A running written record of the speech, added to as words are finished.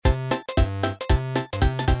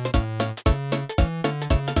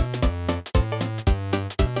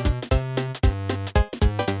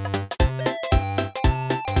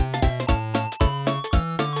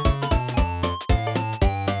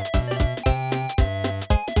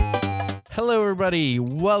Hello, everybody.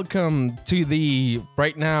 Welcome to the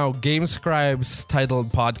right now Game Scribes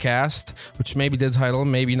titled podcast, which may be the title,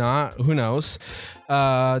 maybe not. Who knows?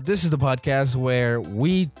 This is the podcast where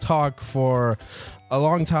we talk for a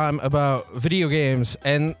long time about video games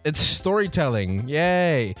and its storytelling.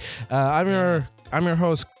 Yay! I'm your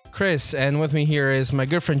host, Chris, and with me here is my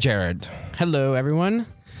good friend Jared. Hello, everyone.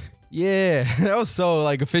 Yeah, that was so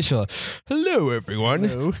official. Hello, everyone.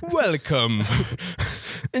 Hello. Welcome.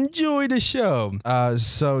 Enjoy the show.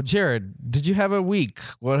 So, Jared, did you have a week?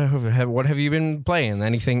 What have you been playing?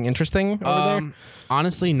 Anything interesting over there?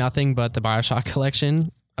 Honestly, nothing but the BioShock collection.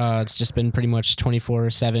 It's just been pretty much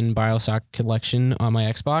 24/7 BioShock collection on my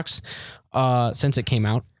Xbox since it came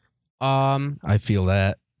out. I feel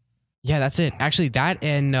that. Yeah, that's it. Actually, that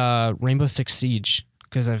and Rainbow Six Siege,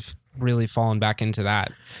 because I've really fallen back into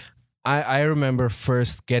that. I remember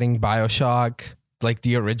first getting BioShock, like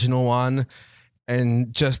the original one,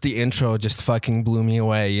 and just the intro just fucking blew me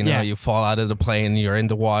away. You know, Yeah. You fall out of the plane, you're in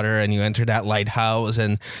the water, and you enter that lighthouse,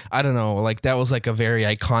 and I don't know, that was a very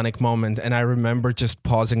iconic moment. And I remember just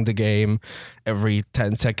pausing the game every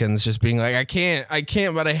 10 seconds, just being like, I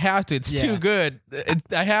can't, but I have to. It's too good.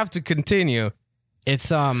 I have to continue.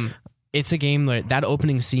 It's a game that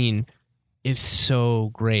opening scene is so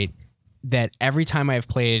great that every time I've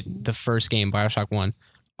played the first game, BioShock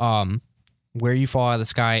 1, where you fall out of the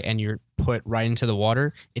sky and you're put right into the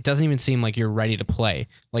water, it doesn't even seem like you're ready to play.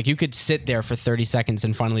 Like, you could sit there for 30 seconds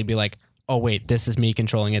and finally be like, oh wait, this is me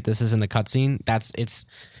controlling it. This isn't a cutscene.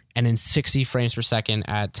 And in 60 frames per second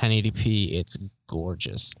at 1080p, it's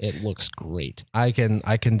gorgeous. It looks great. I can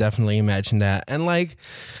definitely imagine that. And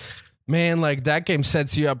man, that game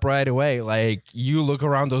sets you up right away. You look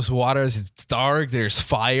around those waters, it's dark, there's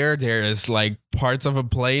fire, there's parts of a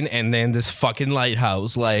plane, and then this fucking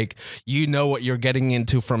lighthouse. You know what you're getting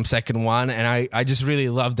into from second one, and I just really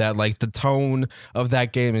love that. The tone of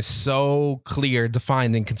that game is so clear,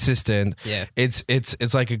 defined, and consistent. Yeah. It's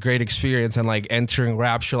a great experience. And entering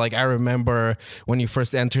Rapture, I remember when you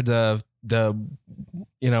first entered the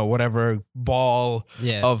whatever ball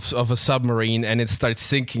of a submarine, and it starts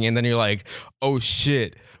sinking, and then you're like, oh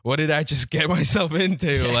shit, what did I just get myself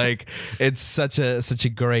into? It's such a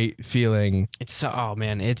great feeling. Oh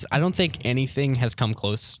man, I don't think anything has come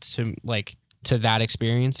close to that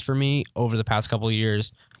experience for me over the past couple of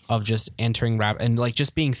years of just entering and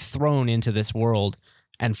just being thrown into this world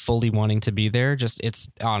and fully wanting to be there. It's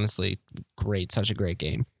honestly great. Such a great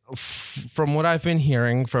game. From what I've been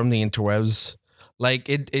hearing from the interwebs,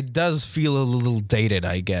 it does feel a little dated,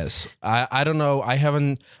 I guess. I don't know. I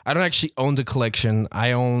don't actually own the collection.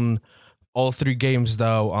 I own all three games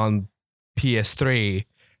though on PS3,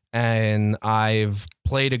 and I've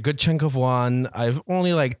played a good chunk of one. I've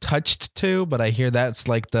only touched two, but I hear that's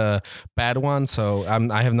the bad one, so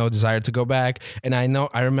I have no desire to go back. And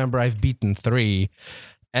I remember I've beaten three.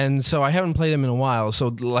 And so I haven't played them in a while. So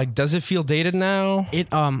does it feel dated now?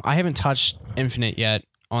 I haven't touched Infinite yet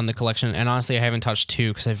on the collection, and honestly, I haven't touched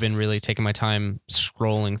 2 because I've been really taking my time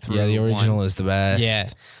scrolling through. Yeah, the original 1. is the best. Yeah.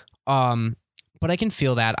 But I can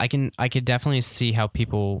feel that. I could definitely see how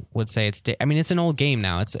people would say it's an old game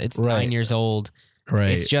now. It's Right. 9 years old. Right.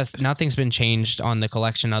 It's just nothing's been changed on the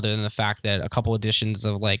collection other than the fact that a couple editions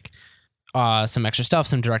of some extra stuff,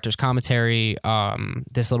 some director's commentary,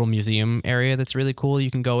 this little museum area that's really cool. You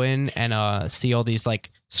can go in and see all these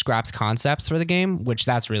scrapped concepts for the game, which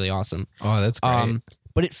that's really awesome. Oh, that's great.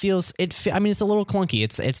 But it's a little clunky.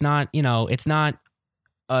 It's not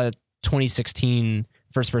a 2016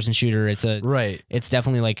 first person shooter. It's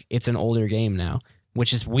definitely it's an older game now,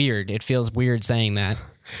 which is weird. It feels weird saying that.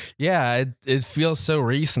 Yeah, it feels so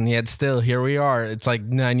recent, yet still here we are. It's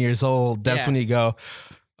 9 years old. That's when you go,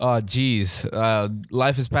 oh, geez,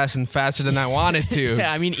 life is passing faster than I want it to.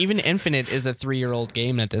 Yeah, even Infinite is a 3-year-old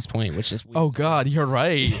game at this point, which is weird. Oh, God, you're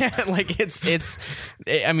right. Yeah,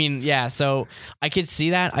 so I could see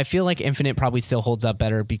that. I feel like Infinite probably still holds up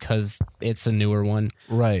better because it's a newer one.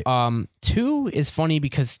 Right. 2 is funny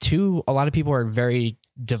because 2, a lot of people are very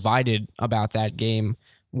divided about that game,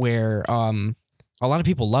 where a lot of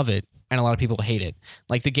people love it and a lot of people hate it.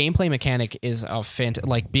 The gameplay mechanic is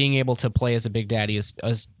being able to play as a Big Daddy is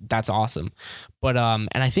that's awesome. But and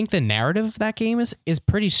I think the narrative of that game is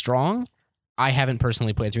pretty strong. I haven't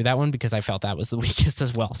personally played through that one because I felt that was the weakest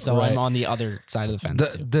as well. So Right. I'm on the other side of the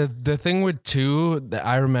fence too. The thing with 2 that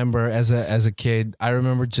I remember as a kid, I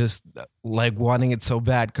remember just wanting it so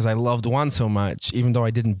bad because I loved 1 so much, even though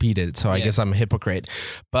I didn't beat it. So I guess I'm a hypocrite.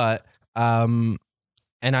 But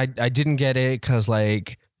and I didn't get it because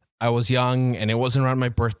I was young and it wasn't around my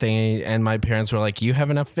birthday, and my parents were like, you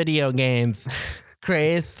have enough video games.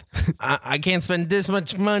 Kraith, I can't spend this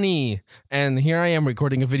much money. And here I am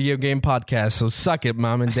recording a video game podcast. So suck it,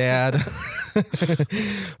 mom and dad.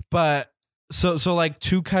 But so like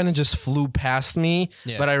 2 kind of just flew past me.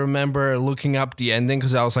 Yeah. But I remember looking up the ending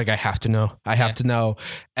because I was like, I have to know. I have to know.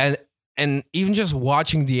 And even just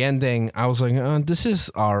watching the ending, I was like, this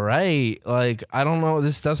is all right. Like, I don't know.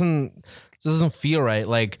 This doesn't feel right.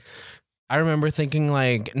 Like, I remember thinking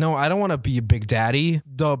like, no, I don't want to be a big daddy.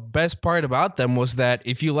 The best part about them was that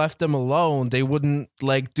if you left them alone, they wouldn't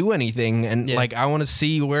like do anything. And like, I want to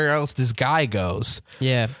see where else this guy goes.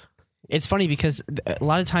 Yeah. It's funny because a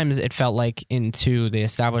lot of times it felt like in 2, they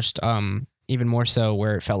established even more so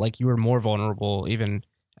where it felt like you were more vulnerable even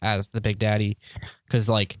as the big daddy. Because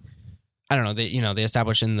like, I don't know, they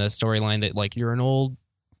established in the storyline that like you're an old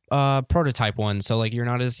prototype one, so like you're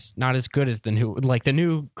not as good as the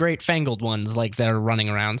new great fangled ones like that are running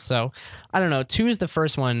around. So I don't know. 2 is the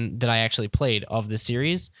first one that I actually played of the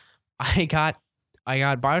series. I got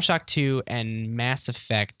BioShock 2 and Mass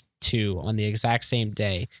Effect 2 on the exact same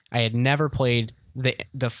day. I had never played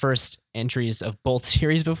the first entries of both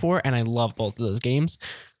series before, and I love both of those games.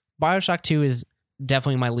 BioShock 2 is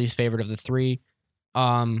definitely my least favorite of the 3.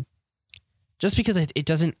 Just because it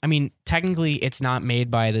doesn't, I mean, technically it's not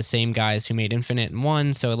made by the same guys who made Infinite and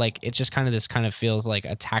 1, so like it's just kind of feels like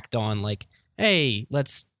a tacked on, like, hey,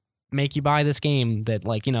 let's make you buy this game that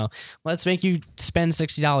like, let's make you spend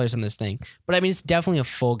 $60 on this thing. But I mean, it's definitely a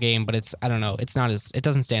full game, but it's, I don't know, it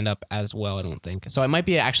doesn't stand up as well, I don't think. So it might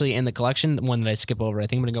be actually in the collection, one that I skip over. I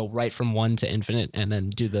think I'm going to go right from 1 to Infinite and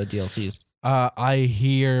then do the DLCs. I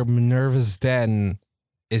hear Minerva's Den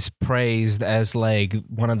is praised as like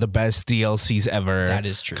one of the best DLCs ever. That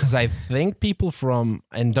is true. Because I think people from,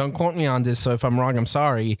 and don't quote me on this, so if I'm wrong, I'm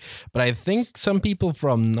sorry, but I think some people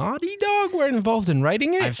from Naughty Dog were involved in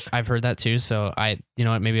writing it. I've heard that too. So you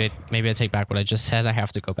know what? Maybe I take back what I just said. I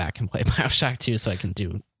have to go back and play BioShock 2 so I can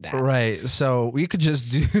do that. Right. So we could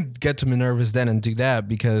just get to Minerva's Den and do that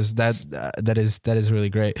because that is really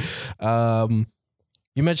great.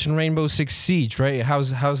 You mentioned Rainbow Six Siege, right?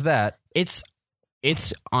 How's that?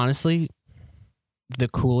 It's honestly the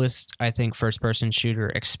coolest, I think, first-person shooter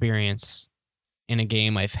experience in a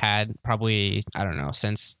game I've had probably, I don't know,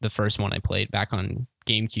 since the first one I played back on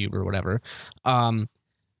GameCube or whatever.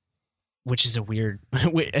 Which is a weird,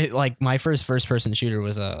 like my first-person shooter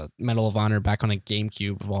was a Medal of Honor back on a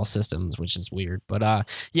GameCube of all systems, which is weird. But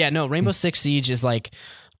yeah, no, Rainbow Six Siege is like,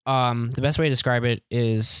 the best way to describe it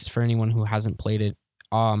is for anyone who hasn't played it.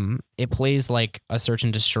 It plays like a search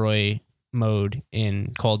and destroy mode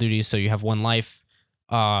in Call of Duty, so you have 1 life.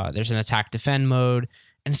 There's an attack defend mode,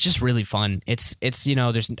 and it's just really fun. It's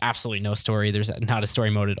there's absolutely no story. There's not a story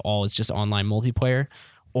mode at all. It's just online multiplayer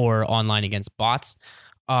or online against bots.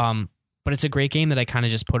 But it's a great game that I kind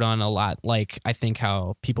of just put on a lot. Like I think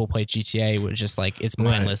how people play GTA was just like it's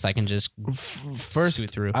mindless. Right. I can just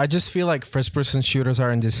scoot through. I just feel like first-person shooters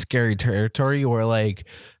are in this scary territory where like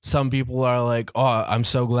some people are like, "Oh, I'm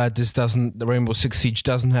so glad the Rainbow Six Siege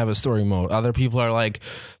doesn't have a story mode." Other people are like,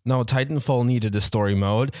 "No, Titanfall needed a story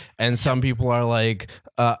mode," and some people are like,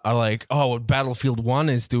 "Oh, what Battlefield 1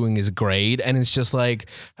 is doing is great," and it's just like.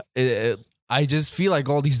 I just feel like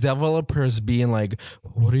all these developers being like,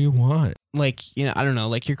 what do you want? Like, I don't know,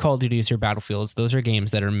 like your Call of Duties, your Battlefields, those are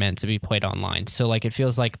games that are meant to be played online. So like it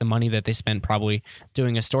feels like the money that they spent probably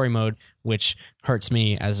doing a story mode, which hurts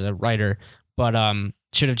me as a writer, but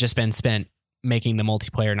should have just been spent making the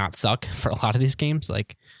multiplayer not suck for a lot of these games.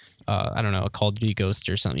 Like, I don't know, a Call of Duty Ghost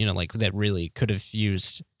or something, like that really could have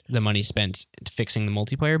used the money spent fixing the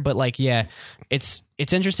multiplayer. But like, yeah, it's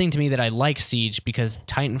interesting to me that I like Siege because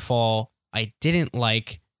Titanfall I didn't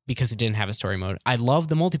like because it didn't have a story mode. I loved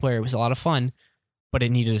the multiplayer. It was a lot of fun, but it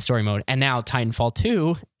needed a story mode. And now Titanfall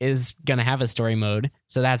 2 is going to have a story mode.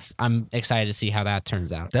 So I'm excited to see how that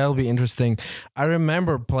turns out. That'll be interesting. I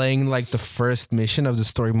remember playing like the first mission of the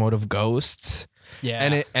story mode of Ghosts.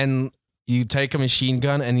 Yeah. And you take a machine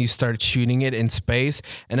gun and you start shooting it in space.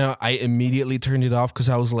 And I immediately turned it off because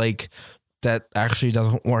I was like, that actually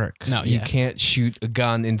doesn't work. No, you can't shoot a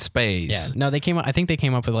gun in space. Yeah, no, I think they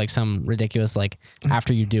came up with like some ridiculous like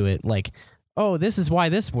after you do it, like, oh, this is why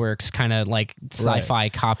this works, kind of like sci-fi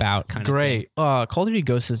cop out kind of. Great. Call of Duty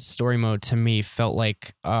Ghosts' story mode to me felt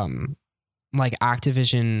like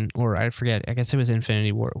Activision or I forget, I guess it was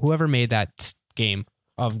Infinity Ward, whoever made that game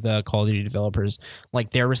of the Call of Duty developers, like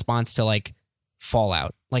their response to like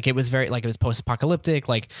Fallout. Like it was very like it was post-apocalyptic.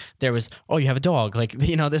 Like there was, oh, you have a dog. Like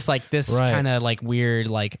this right. Kind of like weird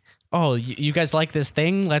like, oh, you guys like this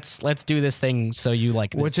thing? Let's do this thing so you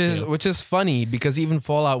like this which is funny because even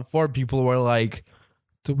Fallout 4 people were like,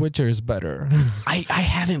 The Witcher is better. I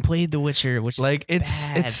haven't played The Witcher, which Like is it's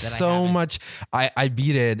bad that I so haven't. much. I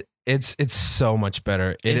beat it. It's so much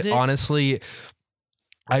better. Is it? Honestly.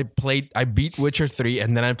 I beat Witcher 3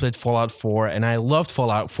 and then I played Fallout 4 and I loved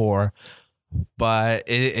Fallout 4, but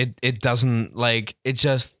it doesn't like it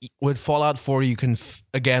just with Fallout 4 you can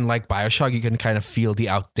again like BioShock you can kind of feel the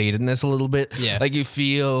outdatedness a little bit. Yeah. Like you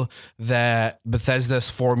feel that Bethesda's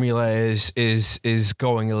formula is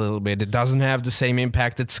going a little bit. It doesn't have the same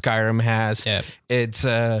impact that Skyrim has. Yeah. It's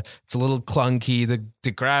a little clunky.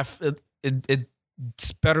 The graph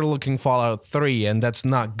it's better looking Fallout 3 and that's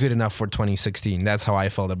not good enough for 2016. That's how I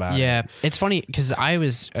felt about it. Yeah, it's funny because I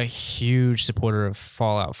was a huge supporter of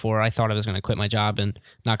Fallout 4. I thought I was going to quit my job and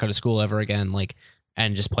not go to school ever again, like,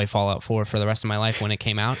 and just play Fallout 4 for the rest of my life when it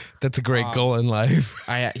came out. That's a great goal in life.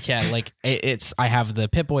 I have the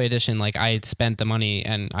Pip-Boy edition. Like, I spent the money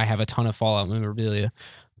and I have a ton of Fallout memorabilia,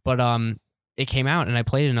 but it came out and I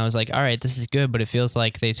played it and I was like, all right, this is good, but it feels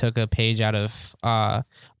like they took a page out of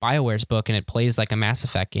BioWare's book and it plays like a Mass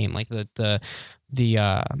Effect game. Like the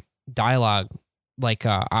dialogue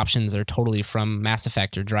options are totally from Mass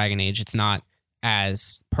Effect or Dragon Age. It's not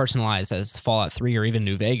as personalized as Fallout 3 or even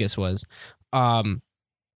New Vegas was. And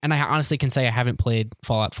I honestly can say I haven't played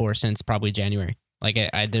Fallout 4 since probably January. Like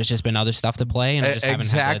there's just been other stuff to play and I just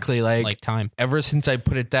haven't had the, time. Ever since I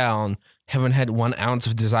put it down, haven't had 1 ounce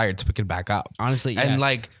of desire to pick it back up. Honestly, yeah. And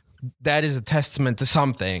like that is a testament to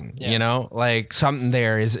something, you know, like something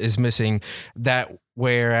there is missing that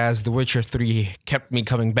whereas The Witcher 3 kept me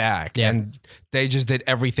coming back and they just did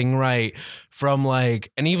everything right from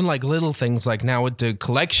like, and even like little things like now with the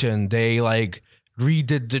collection, they like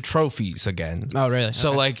redid the trophies again. Oh, really?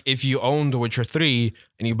 So like if you own The Witcher 3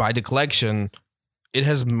 and you buy the collection, it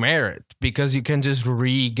has merit because you can just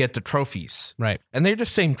re-get the trophies. Right. And they're the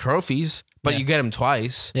same trophies, but you get them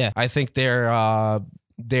twice. Yeah. I think they're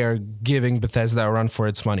giving Bethesda a run for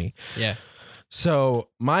its money. Yeah. So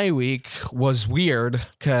my week was weird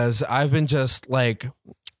because I've been just like,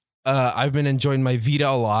 I've been enjoying my Vita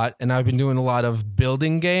a lot and I've been doing a lot of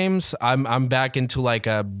building games. I'm back into like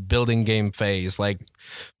a building game phase. Like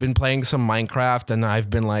been playing some Minecraft and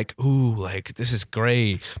I've been like, ooh, like this is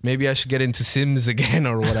great. Maybe I should get into Sims again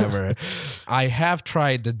or whatever. I have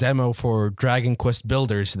tried the demo for Dragon Quest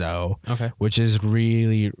Builders though. Okay. Which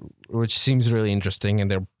seems really interesting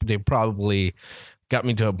and they probably got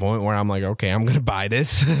me to a point where I'm like, okay, I'm going to buy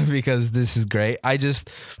this because this is great.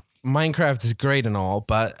 Minecraft is great and all,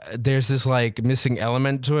 but there's this like missing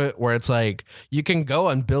element to it where it's like you can go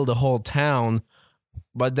and build a whole town,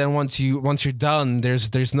 but then once you're done,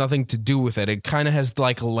 there's nothing to do with it. It kind of has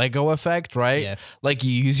like a Lego effect, right? Yeah. Like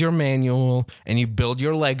you use your manual and you build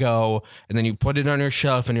your Lego and then you put it on your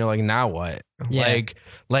shelf and you're like, now what? Yeah.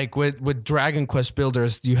 Like with Dragon Quest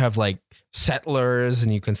Builders, you have like settlers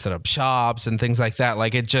and you can set up shops and things like that.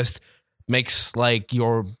 Like it just makes like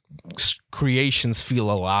your creations feel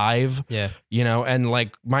alive. Yeah. You know, and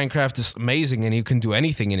like Minecraft is amazing and you can do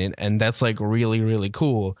anything in it and that's like really, really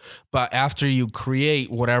cool. But after you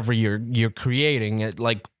create whatever you're creating, it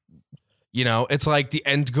like, you know, it's like the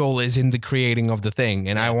end goal is in the creating of the thing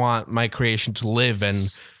and I want my creation to live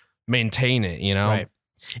and maintain it, you know? Right.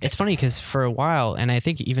 It's funny because for a while, and I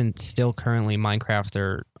think even still currently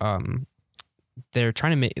Minecraft they're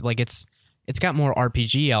trying to make like it's got more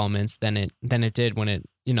RPG elements than it did when it,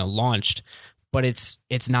 you know, launched, but it's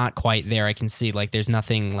not quite there. I can see like there's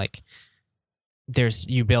nothing like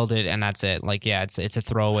you build it and that's it. Like, yeah, it's a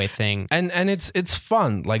throwaway thing. And it's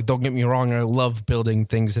fun. Like, don't get me wrong, I love building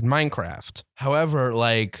things in Minecraft. However,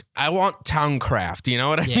 like I want Towncraft, you know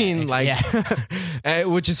what I mean? Like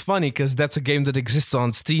which is funny because that's a game that exists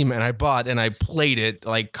on Steam and I bought and I played it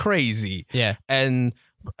like crazy. Yeah. And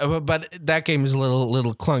but that game is a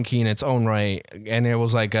little clunky in its own right, and it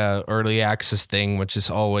was like a early access thing, which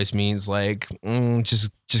just always means like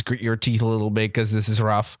just grit your teeth a little bit because this is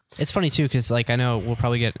rough. It's funny too because like I know we'll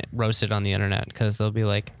probably get roasted on the internet because they'll be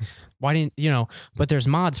like, why didn't you know? But there's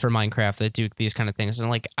mods for Minecraft that do these kind of things, and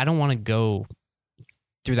like I don't want to go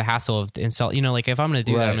through the hassle of install. You know, like if I'm going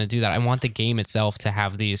to do that, I'm going to do that. I want the game itself to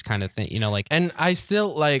have these kind of things. You know, like and I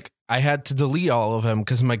still like. I had to delete all of them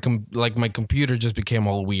because my computer just became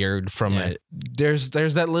all weird from it. There's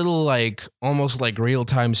that little like almost like real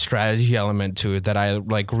time strategy element to it that I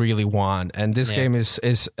like really want, and this game is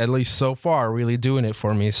at least so far really doing it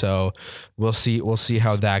for me. So we'll see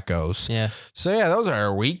how that goes. Yeah. So yeah, those are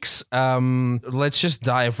our weeks. Let's just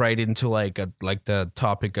dive right into like the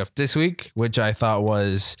topic of this week, which I thought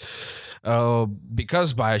was.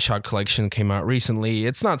 Because BioShock Collection came out recently,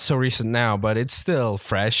 it's not so recent now, but it's still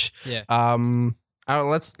fresh. Yeah.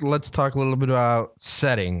 Let's talk a little bit about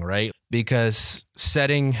setting, right? because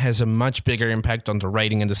setting has a much bigger impact on the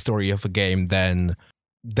writing and the story of a game than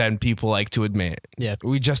people like to admit. Yeah.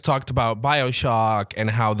 We just talked about BioShock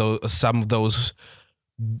and how some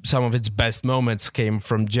of its best moments came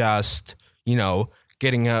from just,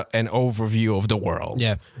 getting an overview of the world.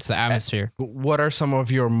 Yeah, it's the atmosphere. What are some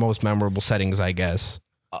of your most memorable settings, I guess?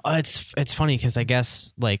 It's funny because I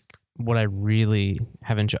guess like what I really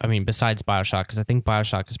have enjoyed, I mean, besides BioShock, because I think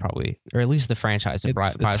BioShock is probably, or at least the franchise of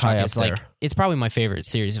BioShock is like, it's probably my favorite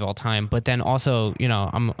series of all time. But then also,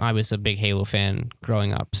 I was a big Halo fan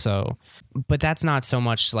growing up. So, but that's not so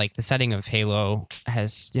much like the setting of Halo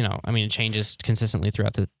has, it changes consistently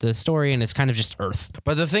throughout the story, and it's kind of just Earth.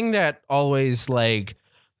 But the thing that always like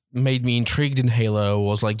made me intrigued in Halo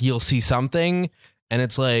was like, you'll see something and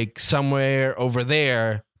it's like somewhere over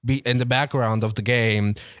there in the background of the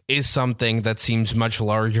game is something that seems much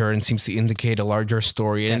larger and seems to indicate a larger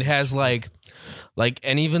story. And it has like,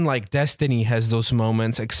 and even like Destiny has those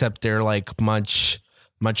moments, except they're like much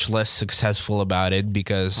less successful about it,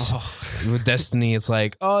 because with Destiny, it's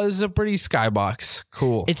like, oh, this is a pretty skybox.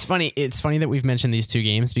 Cool. It's funny that we've mentioned these two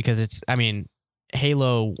games because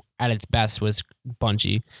Halo at its best was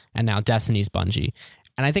Bungie, and now Destiny's Bungie.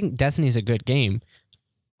 And I think Destiny's a good game.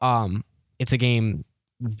 It's a game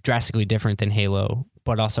drastically different than Halo,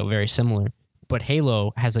 but also very similar. But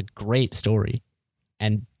Halo has a great story,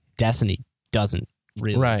 and Destiny doesn't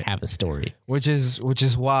really have a story. Which is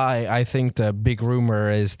why I think the big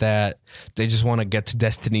rumor is that they just want to get to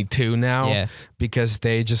Destiny 2 now, because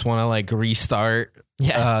they just want to like restart.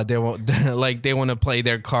 Yeah, they want to play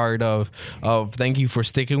their card of thank you for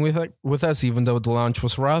sticking with us, even though the launch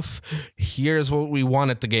was rough. Here's what we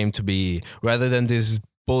wanted the game to be, rather than this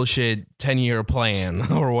bullshit 10-year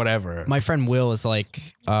plan or whatever. My friend Will is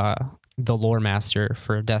like the lore master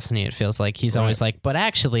for Destiny. It feels like he's always like, but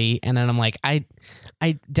actually, and then I'm like, I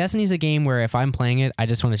Destiny's a game where if I'm playing it, I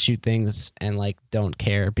just want to shoot things and like don't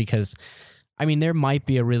care, because there might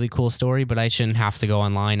be a really cool story, but I shouldn't have to go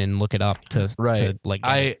online and look it up to like.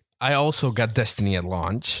 I also got Destiny at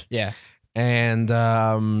launch. Yeah,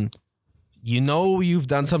 and you've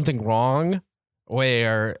done something wrong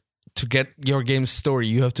where to get your game's story,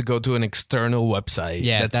 you have to go to an external website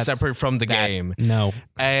that's separate from the game. No.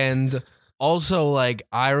 And also, like,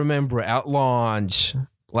 I remember at launch,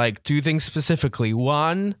 like, two things specifically.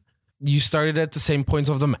 One, you started at the same points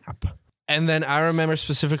of the map. And then I remember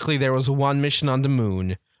specifically there was one mission on the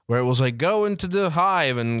moon where it was like, go into the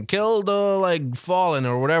hive and kill the, like, Fallen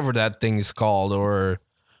or whatever that thing is called,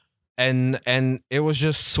 and it was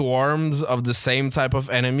just swarms of the same type of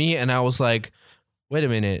enemy. And I was like, wait a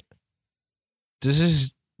minute. This is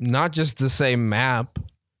not just the same map.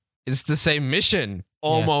 It's the same mission.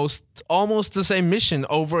 Almost the same mission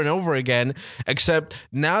over and over again, except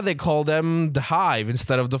now they call them the Hive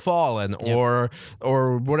instead of the Fallen, or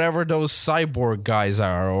whatever those cyborg guys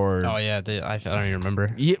are. Or I don't even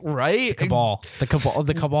remember. Yeah, right? The Cabal.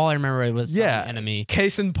 I remember it was an enemy.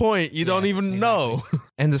 Case in point, you don't even know.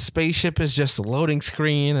 And the spaceship is just a loading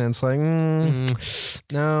screen, and it's like,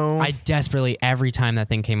 no. I desperately, every time that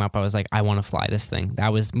thing came up, I was like, I want to fly this thing.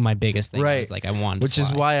 That was my biggest thing. Right. I was like, I want to Which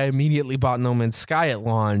is why I immediately bought No Man's Sky at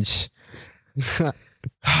launch.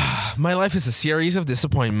 My life is a series of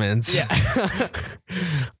disappointments. Yeah.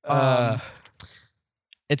 Oh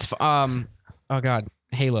god,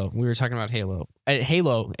 Halo. We were talking about Halo.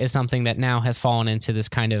 Halo is something that now has fallen into this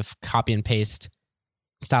kind of copy and paste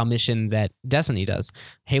style mission that Destiny does.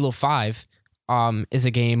 Halo 5 is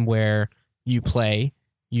a game where you play,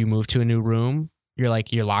 you move to a new room, you're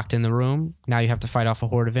locked in the room, now you have to fight off a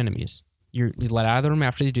horde of enemies. You let out of the room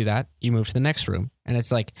after you do that, you move to the next room. And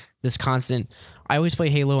it's like this constant. I always play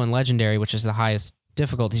Halo in Legendary, which is the highest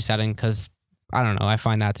difficulty setting, because I don't know, I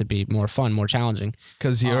find that to be more fun, more challenging.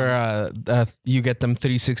 Because you're you get them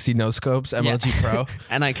 360 no scopes, MLG Pro.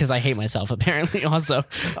 And because I hate myself apparently also.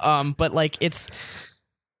 But like it's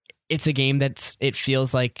a game it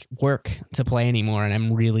feels like work to play anymore, and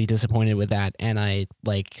I'm really disappointed with that. And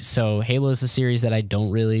so Halo is a series that I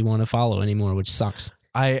don't really want to follow anymore, which sucks.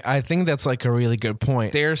 I think that's like a really good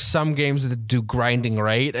point. There's some games that do grinding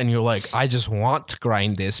right, and you're like, I just want to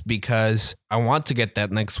grind this because I want to get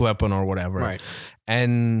that next weapon or whatever. Right.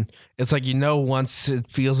 And it's like, once it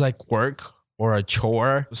feels like work or a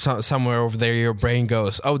chore, somewhere over there your brain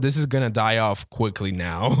goes, oh, this is going to die off quickly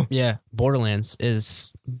now. Yeah. Borderlands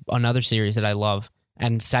is another series that I love.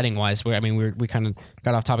 And setting-wise, we kind of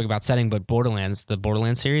got off topic about setting, but the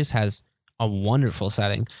Borderlands series has a wonderful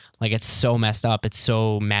setting. Like, it's so messed up, it's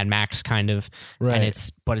so Mad Max kind of, right. And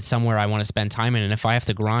it's somewhere I want to spend time in, and if I have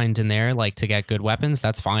to grind in there like to get good weapons,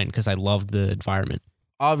 that's fine, because I love the environment.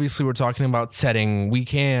 Obviously we're talking about setting. We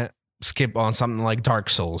can't skip on something like Dark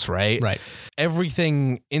Souls, right? Right.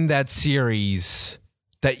 Everything in that series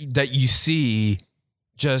that you see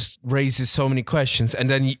just raises so many questions. And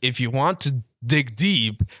then if you want to dig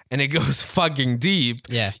deep, and it goes fucking deep,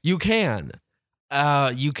 Yeah. you can.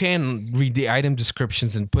 You can read the item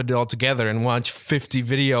descriptions and put it all together and watch 50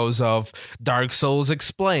 videos of Dark Souls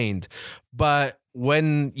explained. But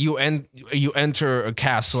when you enter a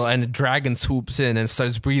castle and a dragon swoops in and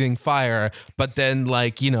starts breathing fire, but then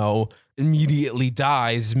immediately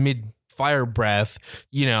dies mid fire breath,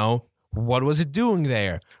 what was it doing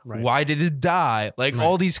there? Right. Why did it die?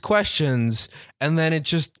 All these questions, and then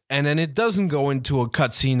it doesn't go into a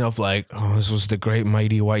cutscene of this was the great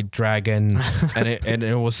mighty white dragon, and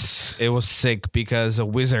it was sick because a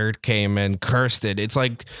wizard came and cursed it. It's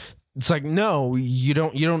like no, you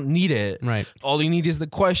don't need it. Right. All you need is the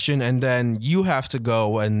question, and then you have to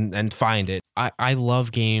go and find it. I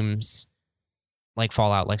love games like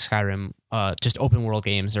Fallout, like Skyrim, just open world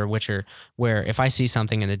games or Witcher, where if I see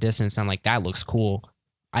something in the distance, I'm like, that looks cool,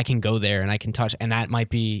 I can go there and I can touch, and that might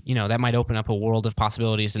be, that might open up a world of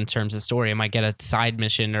possibilities in terms of story. I might get a side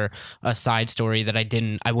mission or a side story that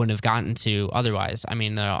I wouldn't have gotten to otherwise. I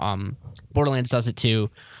mean, Borderlands does it too.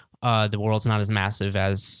 The world's not as massive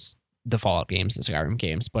as the Fallout games, the Skyrim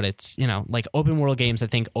games, but it's, open world games, I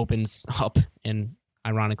think opens up, and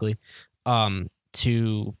ironically,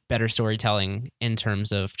 to better storytelling in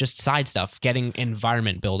terms of just side stuff, getting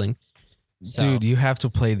environment building. So, dude, you have to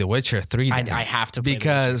play The Witcher 3. I have to play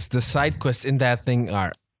because the side quests in that thing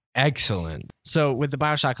are excellent. So with the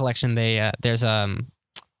BioShock collection, there's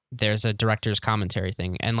a director's commentary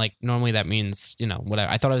thing, and normally that means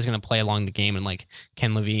whatever. I thought I was going to play along the game, and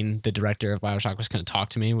Ken Levine, the director of BioShock, was going to talk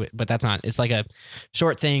to me, but that's not. It's like a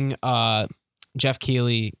short thing. Jeff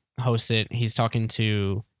Keighley hosts it. He's talking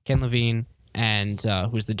to Ken Levine, and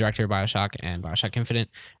who's the director of BioShock and BioShock Infinite,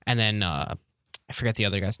 and then I forget the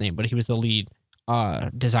other guy's name, but he was the lead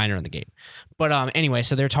designer in the game. But anyway,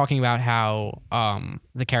 so they're talking about how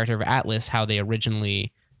the character of Atlas, how they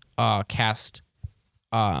originally cast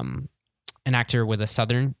an actor with a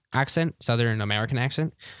Southern American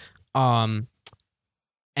accent, and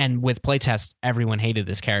with playtest, everyone hated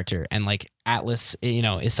this character, and Atlas,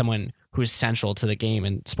 is someone who is central to the game,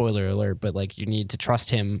 and spoiler alert, but you need to trust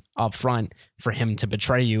him up front for him to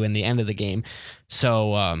betray you in the end of the game.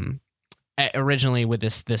 So originally with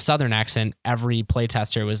this Southern accent, every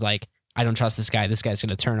playtester was like, I don't trust this guy. This guy's going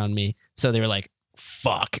to turn on me. So they were like,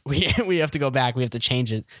 fuck, we have to go back. We have to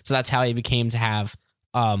change it. So that's how he became to have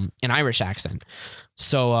an Irish accent.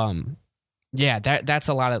 So yeah, that's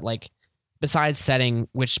a lot of besides setting,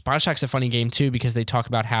 which BioShock's a funny game too, because they talk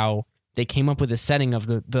about how they came up with the setting of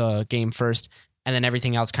the game first, and then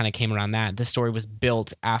everything else kind of came around that. The story was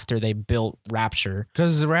built after they built Rapture.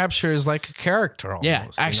 Because the Rapture is like a character almost. Yeah,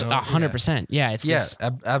 actually, 100%. Yeah, it's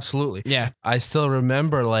absolutely. Yeah. I still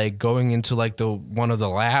remember going into one of the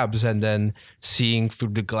labs and then seeing through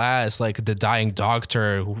the glass the dying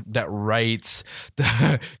doctor that writes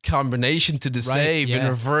the combination to the save in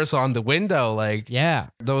reverse on the window. Yeah.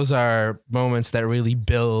 Those are moments that really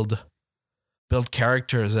build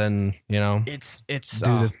characters, and it's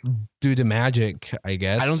do the magic, I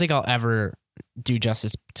guess. I don't think I'll ever do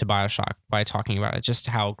justice to BioShock by talking about it, just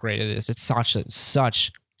how great it is. It's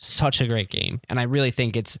such a great game, and I really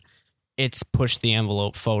think it's pushed the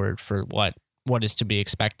envelope forward for what is to be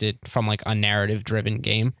expected from a narrative driven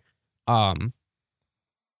game. And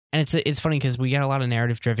it's funny because we get a lot of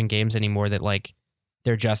narrative driven games anymore that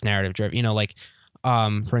they're just narrative driven.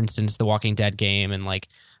 For instance, the Walking Dead game, and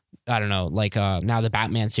I don't know, now the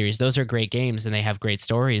Batman series. Those are great games and they have great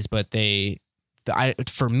stories, but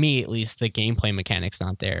for me at least, the gameplay mechanics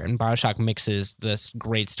not there. And BioShock mixes this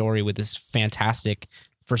great story with this fantastic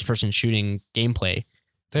first-person shooting gameplay.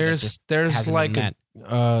 There's there's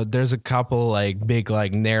a couple big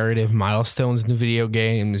narrative milestones in the video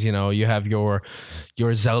games. You have your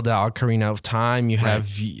Zelda Ocarina of Time. You have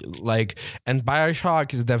and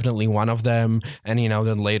BioShock is definitely one of them. And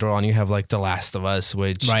then later on you have The Last of Us,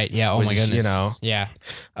 which my goodness,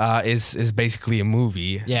 is basically a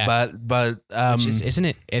movie. Yeah, but which isn't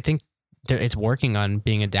it? I think it's working on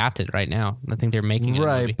being adapted right now. I think they're making it a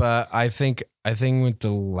movie. But I think with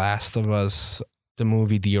The Last of Us, the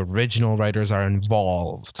movie, the original writers are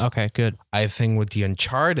involved. Okay, good. I think with the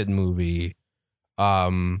Uncharted movie,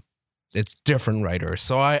 it's different writers.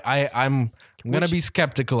 So I'm gonna be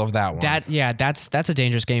skeptical of that one. That's a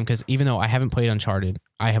dangerous game, because even though I haven't played Uncharted,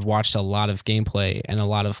 I have watched a lot of gameplay and a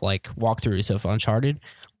lot of walkthroughs of Uncharted,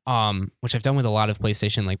 which I've done with a lot of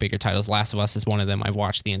PlayStation bigger titles. Last of Us is one of them. I've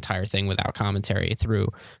watched the entire thing without commentary through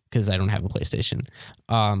because I don't have a PlayStation.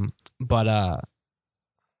 But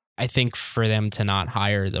I think for them to not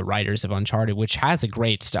hire the writers of Uncharted, which has a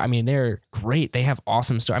great story. I mean, they're great. They have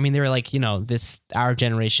awesome story. I mean, they're like, this our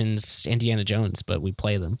generation's Indiana Jones, but we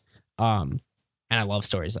play them. And I love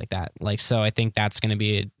stories like that. Like, so I think that's going to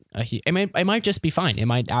be it might just be fine. It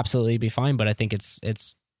might absolutely be fine, but I think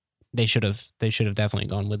they should have definitely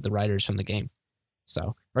gone with the writers from the game.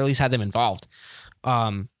 So, or at least had them involved.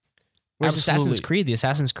 Whereas Assassin's Creed, the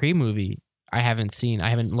Assassin's Creed movie, I haven't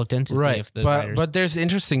looked into to see if the writers... But there's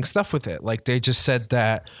interesting stuff with it. Like they just said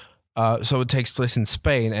that so it takes place in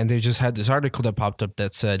Spain, and they just had this article that popped up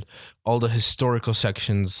that said all the historical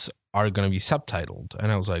sections are going to be subtitled.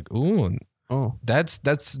 And I was like, ooh,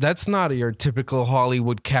 that's not your typical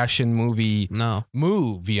Hollywood cash-in movie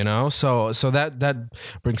move, So that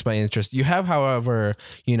brings my interest. You have, however,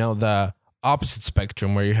 the opposite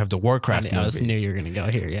spectrum where you have the Warcraft movie. I just knew you were going to go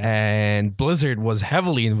here, yeah. And Blizzard was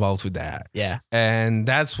heavily involved with that. Yeah. And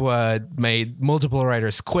that's what made multiple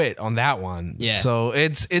writers quit on that one. Yeah. So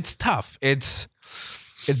it's tough. It's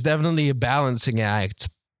definitely a balancing act.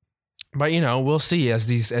 But we'll see as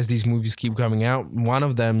these movies keep coming out. One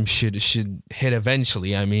of them should hit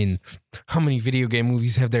eventually. I mean, how many video game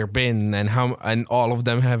movies have there been, and all of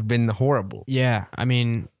them have been horrible? Yeah, I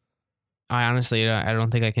mean, I honestly don't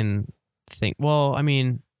think I can think. Well, I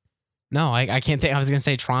mean, no, I can't think. I was gonna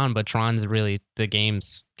say Tron, but Tron's really, the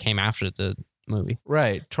games came after the movie.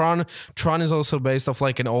 Right. Tron is also based off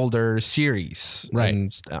like an older series. Right.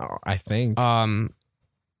 And, I think.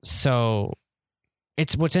 So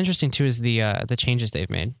it's what's interesting too is the changes they've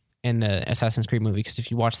made in the Assassin's Creed movie, because if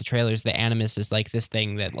you watch the trailers, the Animus is like this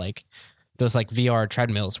thing that like those like VR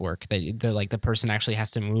treadmills work, that the person actually has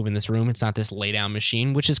to move in this room. It's not this lay down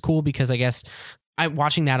machine, which is cool because I guess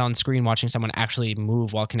watching that on screen, watching someone actually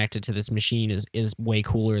move while connected to this machine is way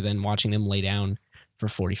cooler than watching them lay down for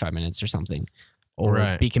 45 minutes or something,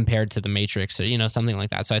 or be compared to the Matrix or something like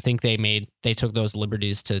that. So I think they took those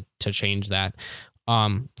liberties to change that. So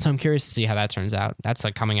I'm curious to see how that turns out. That's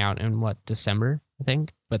like coming out in December, I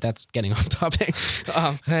think, but that's getting off topic.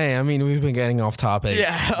 Hey, I mean, we've been getting off topic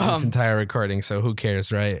this entire recording, so who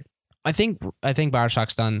cares, right? I think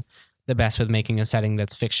BioShock's done the best with making a setting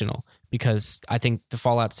that's fictional, because I think the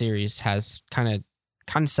Fallout series has kind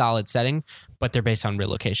of solid setting, but they're based on real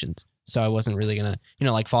locations. So I wasn't really gonna,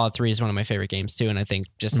 like Fallout 3 is one of my favorite games too, and I think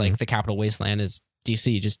just like the Capital Wasteland is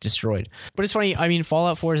DC just destroyed. But it's funny, I mean,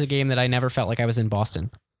 Fallout 4 is a game that I never felt like I was in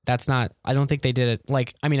Boston. That's not, I don't think they did it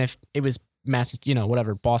like, I mean, it was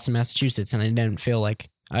Boston, Massachusetts, and I didn't feel like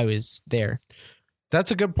I was there.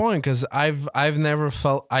 That's a good point, because I've never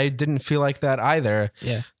felt, I didn't feel like that either.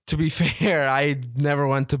 Yeah. To be fair, I never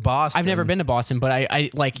went to Boston. I've never been to Boston, but I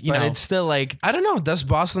like, but it's still like, I don't know, does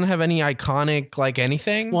Boston have any iconic like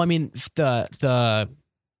anything? Well, I mean, the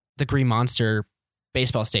Green Monster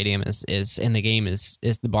baseball stadium is in the game is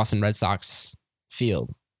the Boston Red Sox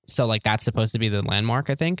field. So like that's supposed to be the landmark,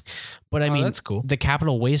 I think. But I mean, that's cool. The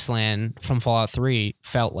Capital Wasteland from Fallout 3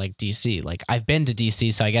 felt like DC. Like I've been to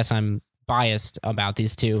DC, so I guess I'm biased about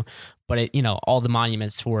these two, but it, all the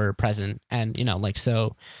monuments were present, and like,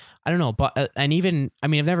 so I don't know, but and even, I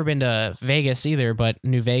mean, I've never been to Vegas either, but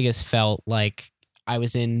New Vegas felt like I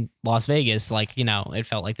was in Las Vegas. Like, it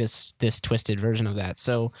felt like this twisted version of that.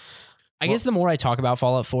 So I guess the more I talk about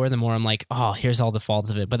Fallout 4, the more I'm like, oh, here's all the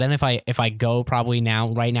faults of it. But then if I go probably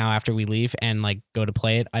right now after we leave and like go to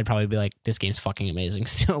play it, I'd probably be like, this game's fucking amazing.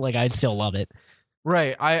 Still, like, I'd still love it.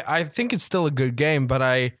 Right. I think it's still a good game,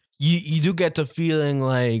 but you do get the feeling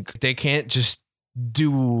like they can't just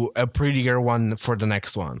do a prettier one for the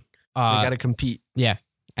next one. They got to compete. Yeah.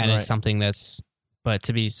 And it's something that's, but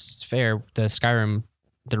to be fair, the Skyrim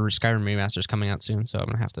remaster is coming out soon, so I'm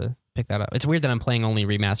going to have to pick that up. It's weird that I'm playing only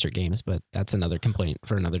remastered games, but that's another complaint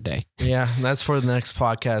for another day. Yeah, that's for the next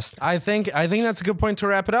podcast. I think that's a good point to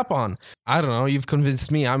wrap it up on. I don't know. You've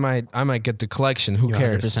convinced me. I might get the collection. Who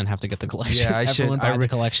cares? 100% have to get the collection. Yeah, I should. Everyone buy the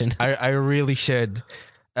collection. I really should.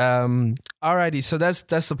 Alrighty, so that's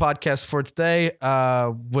the podcast for today.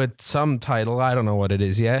 With some title, I don't know what it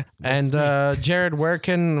is yet. And Jared, where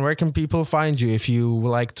can people find you if you would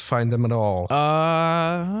like to find them at all?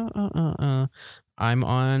 I'm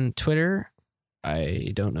on Twitter.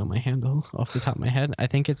 I don't know my handle off the top of my head. I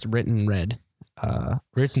think it's Written Red.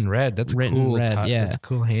 Written Red. That's Written cool. Red, yeah, that's a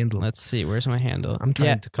cool handle. Let's see. Where's my handle? I'm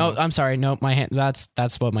trying to. I'm sorry. No, my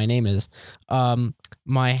that's what my name is.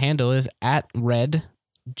 My handle is @Red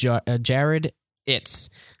Jared It's,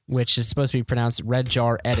 which is supposed to be pronounced Red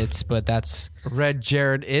Jar Edits, but that's Red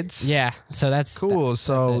Jared It's. Yeah. So that's cool.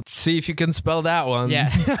 So see if you can spell that one.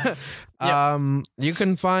 Yeah. You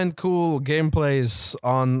can find cool gameplays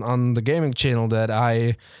on the gaming channel that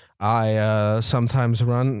I I sometimes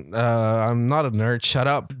run. I'm not a nerd. Shut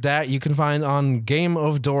up. That you can find on Game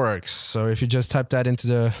of Dorks. So if you just type that into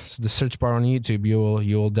the search bar on YouTube, you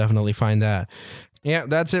will definitely find that. Yeah,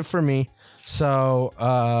 that's it for me. So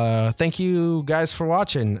thank you guys for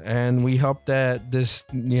watching, and we hope that this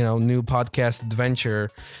new podcast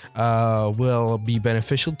adventure will be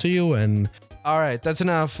beneficial to you. And all right, that's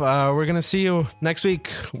enough. We're gonna see you next week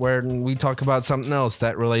where we talk about something else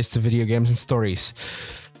that relates to video games and stories.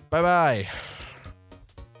 Bye bye.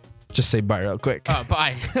 Just say bye real quick.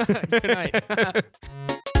 Bye. Good night.